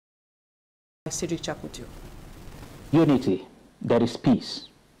Cedric Chakutu. Unity, there is peace,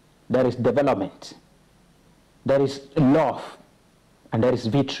 there is development, there is love, and there is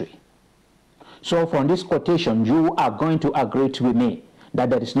victory. So from this quotation, you are going to agree with me that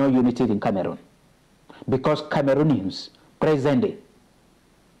there is no unity in Cameroon, because Cameroonians presently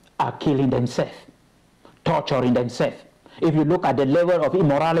are killing themselves, torturing themselves. If you look at the level of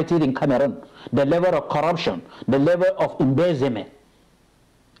immorality in Cameroon, the level of corruption, the level of embezzlement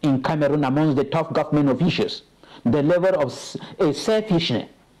in Cameroon amongst the top government officials, the level of selfishness,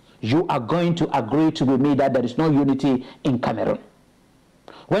 you are going to agree with me that there is no unity in Cameroon.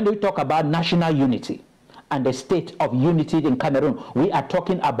 When we talk about national unity and the state of unity in Cameroon, we are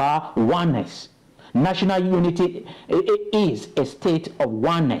talking about oneness. National unity is a state of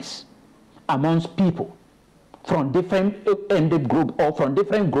oneness amongst people from different ethnic group or from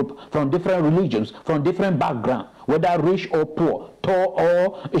different religions, from different background, whether rich or poor, tall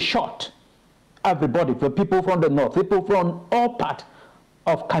or short. Everybody, for people from the north, people from all parts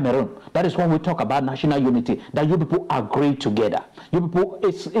of Cameroon. That is when we talk about national unity, that you people agree together. You people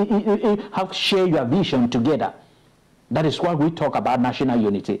have share your vision together. That is why we talk about national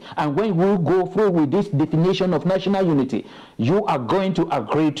unity. And when we go through with this definition of national unity, you are going to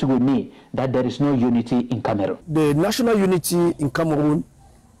agree with me that there is no unity in Cameroon. The national unity in Cameroon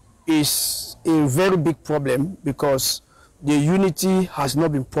is a very big problem because the unity has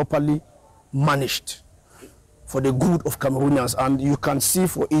not been properly managed for the good of Cameroonians, and you can see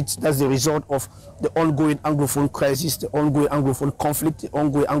for it that's the result of the ongoing Anglophone crisis, the ongoing Anglophone conflict, the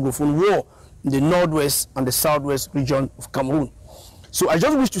ongoing Anglophone war in the northwest and the southwest region of Cameroon. So I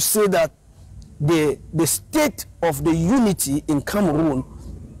just wish to say that the state of the unity in Cameroon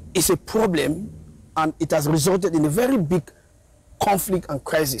is a problem, and it has resulted in a very big conflict and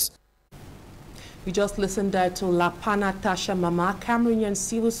crisis. We just listened there to Lapana Tasha Mama, Cameroonian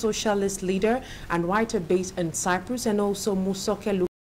civil socialist leader and writer based in Cyprus, and also Musoke